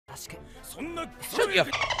Shut your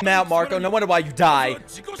mouth, Marco. No wonder why you die.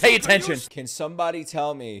 Pay attention. Can somebody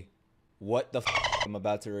tell me what the I'm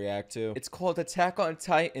about to react to? It's called Attack on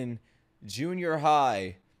Titan Junior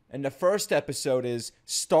High. And the first episode is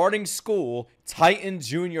starting school, Titan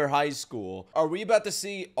Junior High School. Are we about to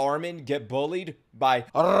see Armin get bullied by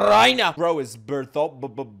Reina? Bro, is Berthold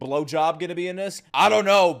blowjob gonna be in this? I don't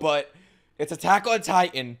know, but it's Attack on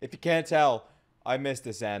Titan. If you can't tell, I miss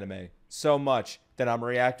this anime so much that I'm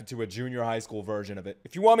reacting to a junior high school version of it.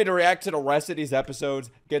 If you want me to react to the rest of these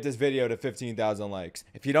episodes, get this video to 15,000 likes.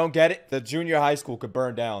 If you don't get it, the junior high school could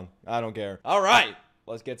burn down. I don't care. All right,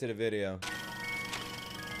 let's get to the video.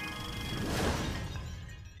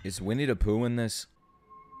 Is Winnie the Pooh in this?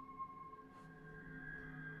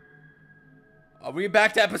 Are we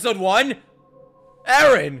back to episode 1?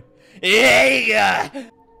 Eren! Yeah!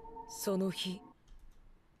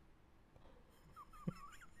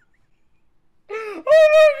 Oh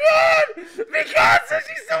my god! Mikasa,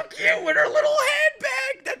 she's so cute with her little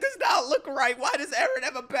handbag! That does not look right. Why does Eren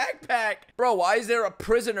have a backpack? Bro, why is there a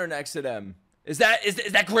prisoner next to them? Is that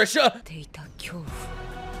Grisha?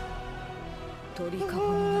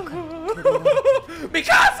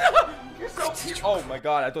 Mikasa! You're so cute. Oh my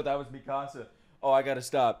god, I thought that was Mikasa. Oh, I gotta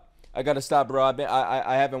stop. I gotta stop, bro.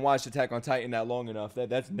 I haven't watched Attack on Titan that long enough.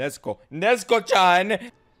 That's Nezuko.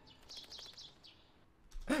 Nezuko-chan!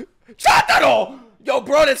 Shantaro! Yo,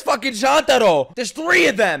 bro, that's fucking Shantaro! There's 3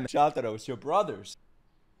 of them! Shantaro, it's your brothers.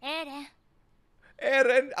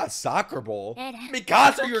 Eren, a soccer ball.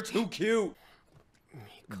 Mikasa, you're too cute.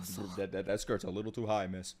 That skirt's a little too high,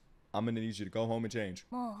 miss. I'm gonna need you to go home and change.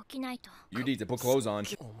 You need to put clothes on.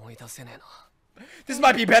 This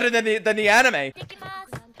might be better than the anime.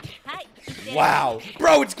 Wow.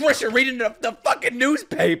 Bro, it's Grisha reading the fucking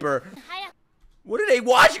newspaper. What are they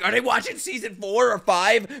watching? Are they watching season 4 or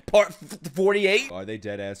 5? Part 48? Are they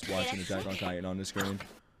dead ass watching Attack on Titan on the screen?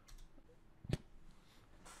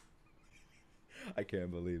 I can't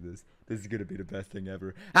believe this. This is gonna be the best thing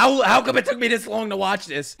ever. How come it took me this long to watch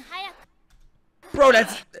this? Bro,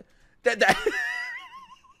 that look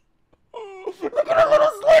at her little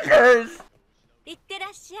Snickers!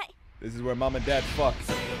 This is where mom and dad fuck.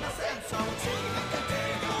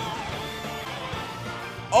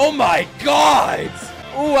 Oh my god!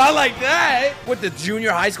 Ooh, I like that! What, did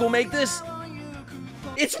junior high school make this?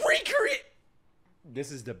 It's recreate.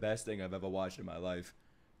 This is the best thing I've ever watched in my life.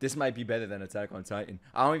 This might be better than Attack on Titan.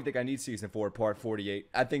 I don't even think I need season 4, part 48.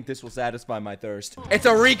 I think this will satisfy my thirst. It's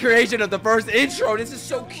a recreation of the first intro. This is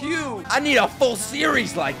so cute. I need a full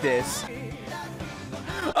series like this.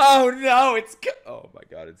 Oh no, oh my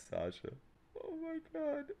god, it's Sasha. Oh my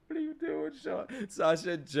god, what are you doing, Sean?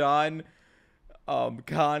 Sasha, John,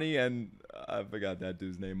 Connie, and I forgot that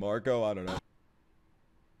dude's name. Marco, I don't know.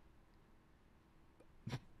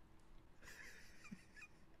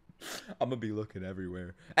 I'm gonna be looking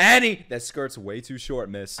everywhere. Annie! That skirt's way too short,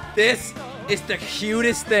 miss. This is the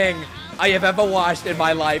cutest thing I have ever watched in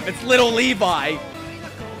my life. It's little Levi.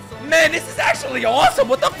 Man, this is actually awesome.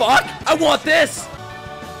 What the fuck? I want this.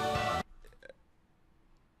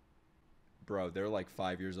 Bro, they're like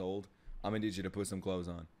 5 years old. I'm gonna need you to put some clothes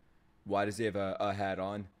on. Why does he have a hat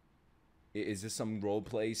on? Is this some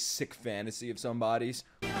roleplay sick fantasy of somebody's?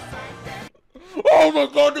 Oh my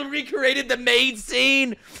god, they recreated the maid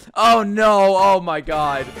scene! Oh no, oh my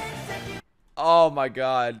god. Oh my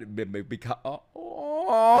god.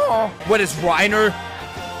 What is Reiner?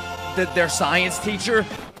 Their science teacher?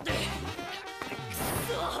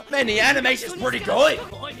 Man, the animation's pretty good!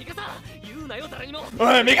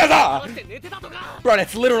 Mikasa! Bro,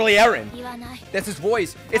 that's literally Eren. That's his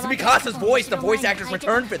voice. It's Mikasa's voice. The voice actors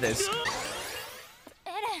returned for this.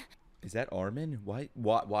 Is that Armin? Why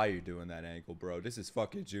are you doing that angle, bro? This is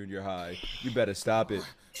fucking junior high. You better stop it.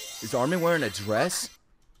 Is Armin wearing a dress?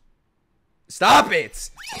 Stop it!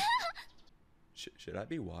 Should I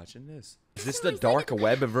be watching this? Is this the dark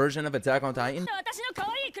web version of Attack on Titan?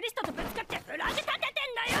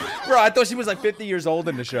 Bro, I thought she was like 50 years old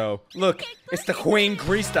in the show. Look, it's the Queen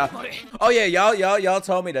Krista. Oh yeah, y'all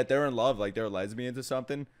told me that they're in love, like they're lesbians or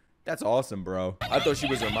something. That's awesome, bro. I thought she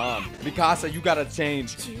was her mom. Mikasa, you gotta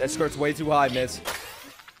change. That skirt's way too high, miss.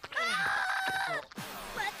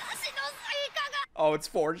 Oh, it's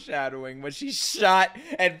foreshadowing. When she's shot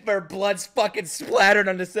and her blood's fucking splattered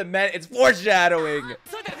on the cement, it's foreshadowing.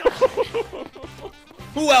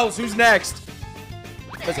 Who else? Who's next?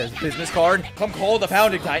 What's this, business card? Come call the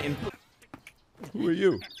Pounding Titan. Who are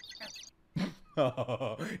you?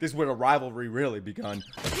 This is where the rivalry really begun.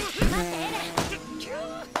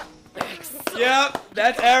 Yep,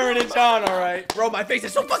 that's Eren and John, alright. Bro, my face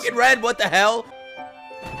is so fucking red, what the hell?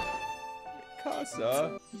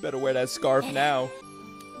 Mikasa, you better wear that scarf now.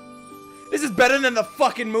 This is better than the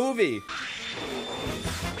fucking movie.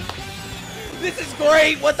 This is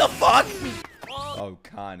great. What the fuck? Oh,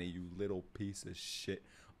 Connie, you little piece of shit.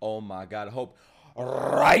 Oh my god. I hope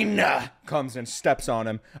Reiner comes and steps on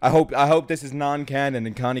him. I hope this is non-canon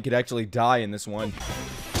and Connie could actually die in this one.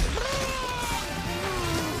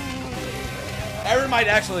 Eren might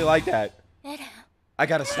actually like that. I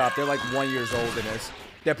gotta stop. They're like 1 year old in this.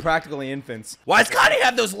 They're practically infants. Why does Connie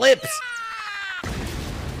have those lips?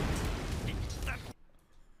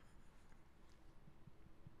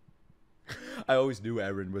 I always knew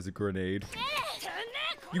Eren was a grenade.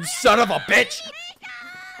 You son of a bitch!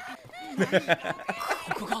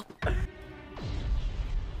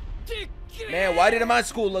 Man, why did my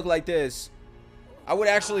school look like this? I would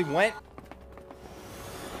actually went.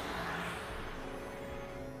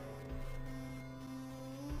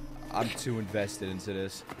 I'm too invested into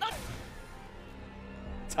this.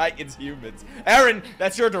 Titans, humans. Eren,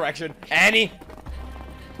 that's your direction. Annie.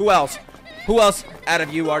 Who else? Who else out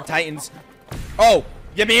of you are Titans? Oh,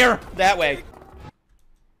 Ymir, that way.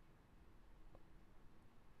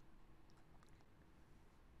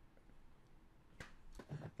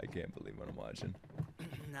 I can't believe what I'm watching.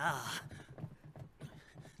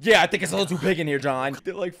 Yeah, I think it's a little too big in here, John.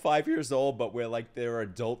 They're like 5 years old, but we're like they're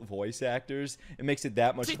adult voice actors. It makes it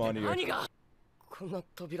that much funnier.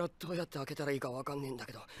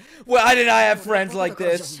 Why did I have friends like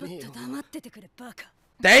this?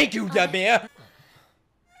 Thank you, Ymir.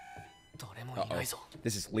 Uh-oh.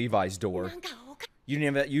 This is Levi's door. You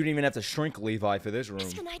didn't even have to shrink Levi for this room.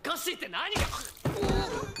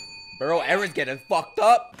 Bro, Eren's getting fucked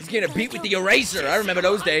up. He's getting beat with the eraser. I remember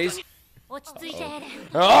those days.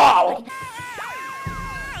 Oh!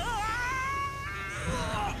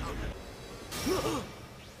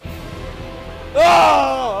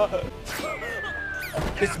 Oh!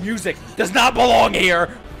 This music does not belong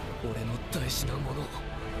here.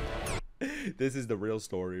 This is the real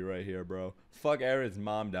story right here, bro. Fuck Eren's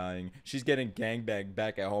mom dying. She's getting gangbanged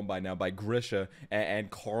back at home by now by Grisha and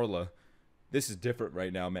Carla. This is different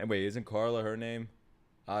right now, man. Wait, isn't Carla her name?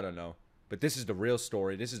 I don't know. But this is the real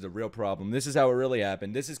story. This is the real problem. This is how it really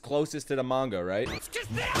happened. This is closest to the manga, right?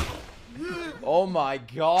 Oh my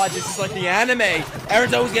god, this is like the anime.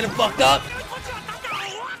 Eren's always getting fucked up.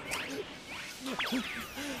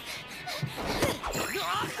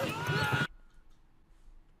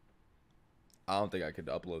 I don't think I could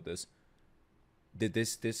upload this.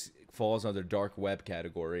 This falls under dark web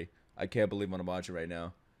category. I can't believe what I'm watching right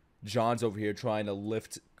now. John's over here trying to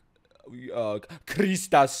lift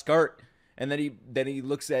Krista's skirt, and then he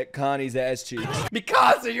looks at Connie's ass cheeks.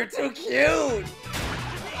 Mikasa, you're too cute.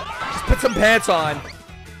 Just put some pants on.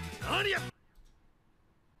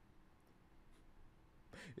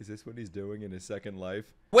 Is this what he's doing in his second life?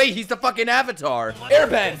 Wait, he's the fucking Avatar.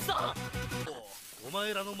 Airbend.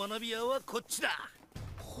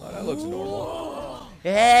 Oh, that looks normal.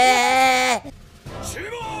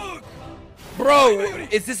 Bro,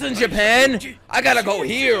 is this in Japan? I gotta go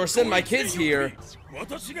here or send my kids here.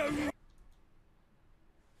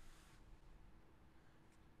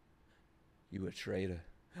 You a traitor.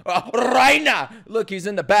 Reiner! Look, he's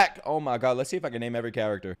in the back. Oh my god, let's see if I can name every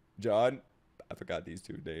character. John, I forgot these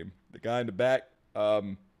two names. The guy in the back,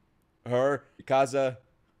 her, Mikasa,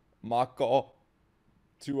 Mako,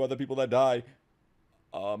 two other people that die.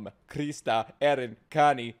 Krista, Eren,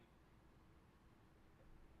 Connie.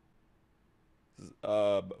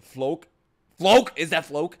 Floke? Floke? Is that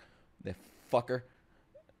Floke? That fucker.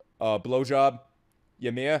 Blowjob.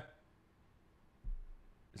 Ymir.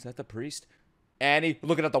 Is that the priest? Annie,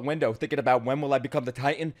 looking out the window, thinking about when will I become the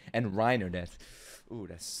Titan? And Reiner, that. Ooh,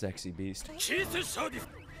 that sexy beast.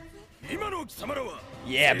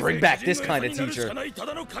 Yeah, bring back this kind of teacher.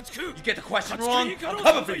 You get the question wrong? I'm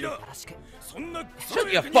coming for you.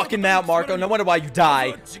 Shut your fucking mouth, Marco. No wonder why you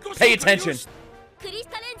die. Pay attention.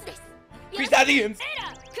 Krista Lens.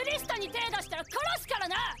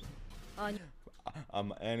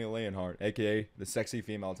 I'm Annie Leonhardt, aka the sexy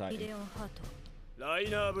female Titan.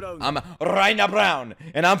 I'm Reiner Braun,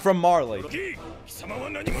 and I'm from Marley.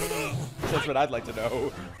 That's what I'd like to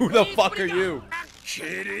know. Who the fuck are you?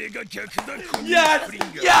 Yes!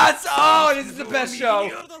 Yes! Oh, this is the best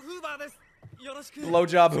show!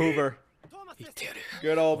 Blowjob Hoover.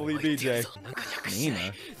 Good old BJ.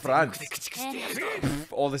 Nina. Franz.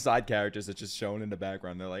 All the side characters are just shown in the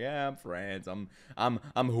background. They're like, yeah, I'm Franz. I'm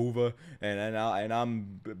Hoover, and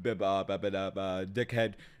I'm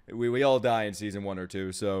Dickhead. We all die in season 1 or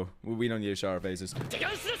 2, so we don't need to show our faces.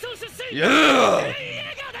 Yeah!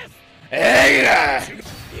 Yeah!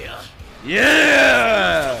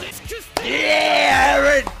 Yeah! Yeah!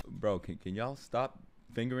 Aaron! Bro, can y'all stop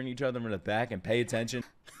fingering each other in the back and pay attention?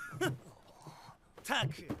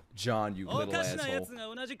 John, you little asshole.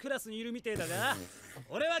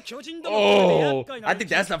 Oh, I think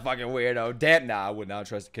that's a fucking weirdo. Damn, nah, I would not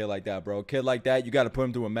trust a kid like that, bro. A kid like that, you gotta put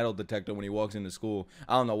him through a metal detector when he walks into school.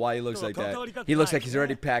 I don't know why he looks like that. He looks like he's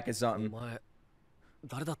already packing something.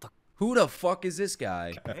 Who the fuck is this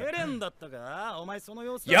guy?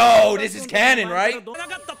 Yo, this is canon, right?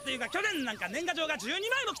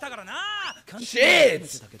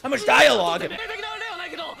 Shit! How much dialogue?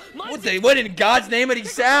 What in God's name are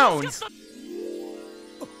these sounds?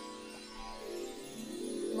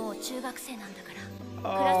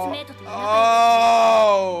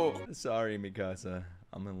 Oh! Sorry, Mikasa.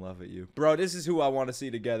 I'm in love with you. Bro, this is who I want to see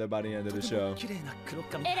together by the end of the show.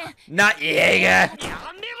 Not Jaeger!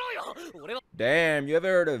 Damn, you ever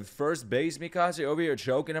heard of first base, Mikasa? You over here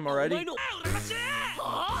choking him already?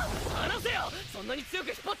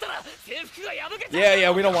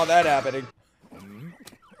 Yeah, we don't want that happening.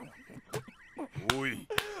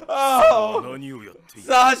 Oh!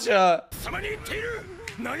 Sasha!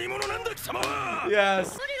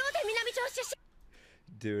 Yes!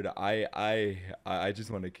 Dude, I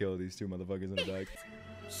just want to kill these two motherfuckers in the back.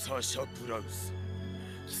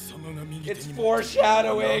 It's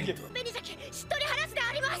foreshadowing!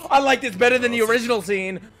 I like this better than the original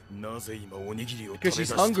scene! Because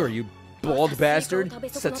she's hungry, you bald bastard!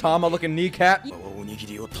 Satama looking kneecap!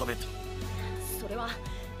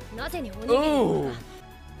 Ooh!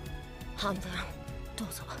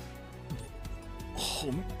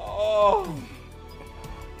 Oh!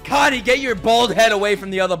 Connie, get your bald head away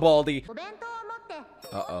from the other baldy!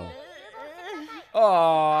 Uh-oh.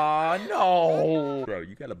 Oh no! Bro,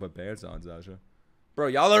 you gotta put pants on, Sasha. Bro,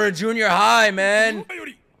 y'all are in junior high, man!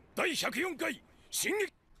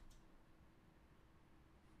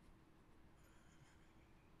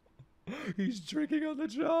 He's drinking on the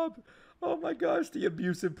job! Oh my gosh, the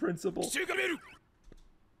abusive principal.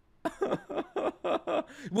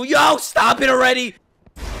 Will y'all stop it already?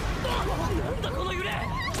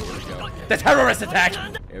 The terrorist attack!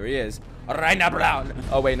 Here he is. Rainer Brown.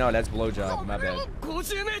 Oh wait, no, that's blowjob. My bad.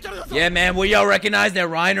 Yeah, man, will y'all recognize that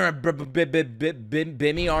Reiner and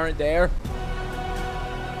Bimmy aren't there?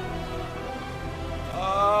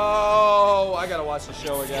 Oh, I gotta watch the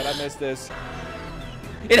show again. I missed this.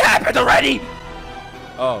 It happened already!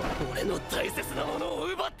 Oh.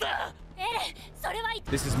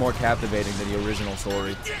 This is more captivating than the original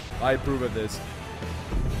story. I approve of this.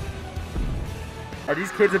 Are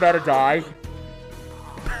these kids about to die?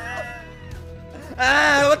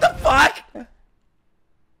 Ah, what the fuck?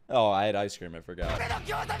 Oh, I had ice cream, I forgot.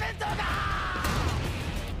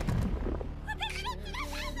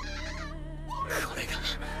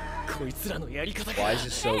 Why is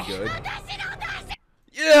this so good?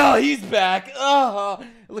 Yeah, he's back.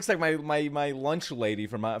 It looks like my lunch lady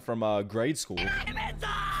from grade school.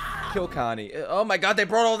 Kill Connie. Oh my god, they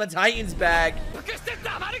brought all the Titans back.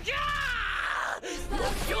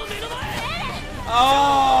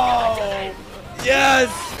 Oh, yes.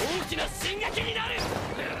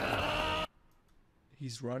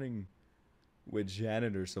 He's running with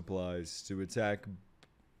janitor supplies to attack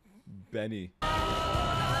Benny.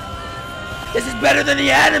 This is better than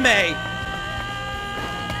the anime.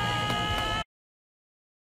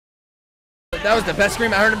 That was the best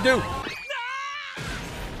scream I heard him do.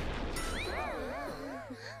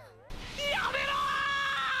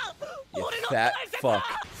 You fat fuck.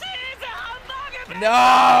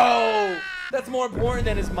 No! That's more important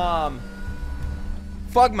than his mom.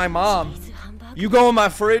 Fuck my mom. You go in my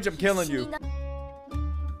fridge, I'm killing you.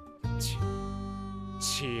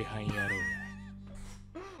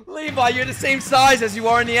 Levi, you're the same size as you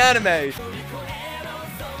are in the anime.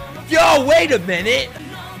 Yo, wait a minute.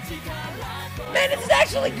 Man, this is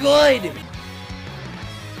actually good.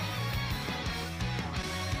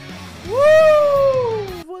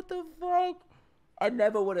 Woo! What the fuck? I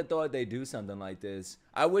never would have thought they'd do something like this.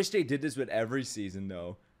 I wish they did this with every season,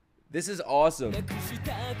 though. This is awesome.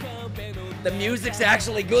 The music's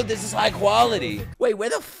actually good. This is high quality. Wait, where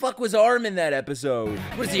the fuck was Arm in that episode?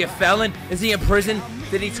 What is he, a felon? Is he in prison?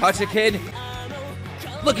 Did he touch a kid?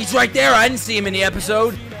 Look, he's right there. I didn't see him in the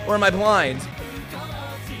episode. Or am I blind?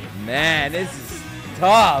 Man, this is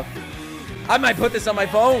tough. I might put this on my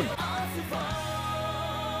phone.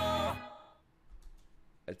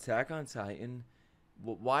 Attack on Titan.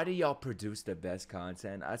 Why do y'all produce the best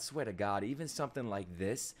content? I swear to God, even something like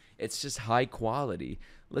this, it's just high quality.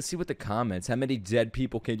 Let's see what the comments. How many dead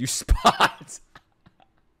people can you spot?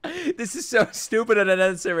 This is so stupid and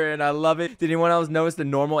unnecessary, and I love it. Did anyone else notice the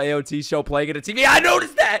normal AOT show playing at a TV? I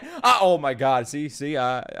noticed that! Oh my god. See,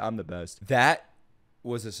 I'm the best. That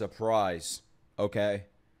was a surprise, okay?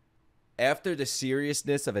 After the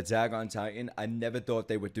seriousness of Attack on Titan, I never thought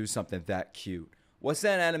they would do something that cute. What's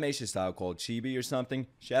that animation style called? Chibi or something?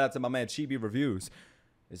 Shout out to my man Chibi Reviews.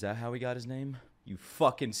 Is that how he got his name? You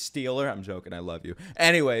fucking stealer. I'm joking. I love you.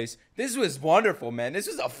 Anyways, this was wonderful, man. This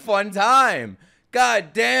was a fun time.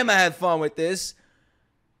 God damn, I had fun with this.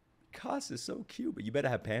 Cost is so cute, but you better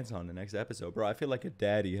have pants on the next episode, bro. I feel like a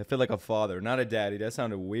daddy. I feel like a father. Not a daddy. That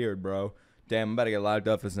sounded weird, bro. Damn, I'm about to get locked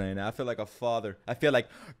up for saying that. I feel like a father. I feel like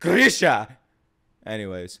Grisha.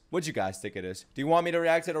 Anyways, what'd you guys think of this? Do you want me to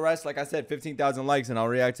react to the rest? Like I said, 15,000 likes and I'll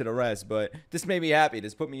react to the rest. But this made me happy.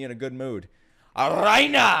 This put me in a good mood.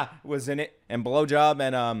 Raina was in it. And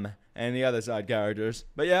Blowjob and the other side characters.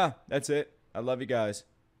 But yeah, that's it. I love you guys.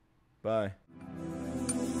 Bye.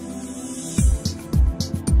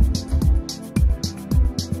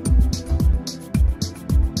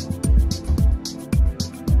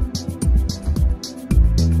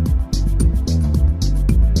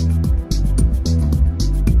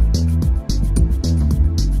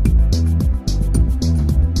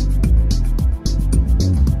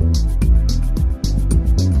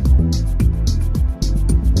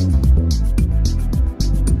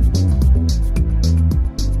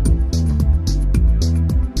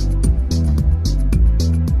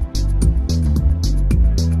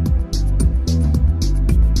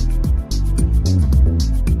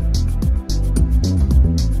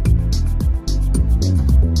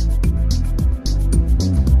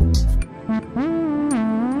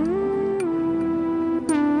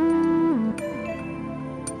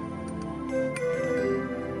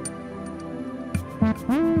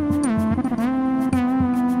 Mm-hmm.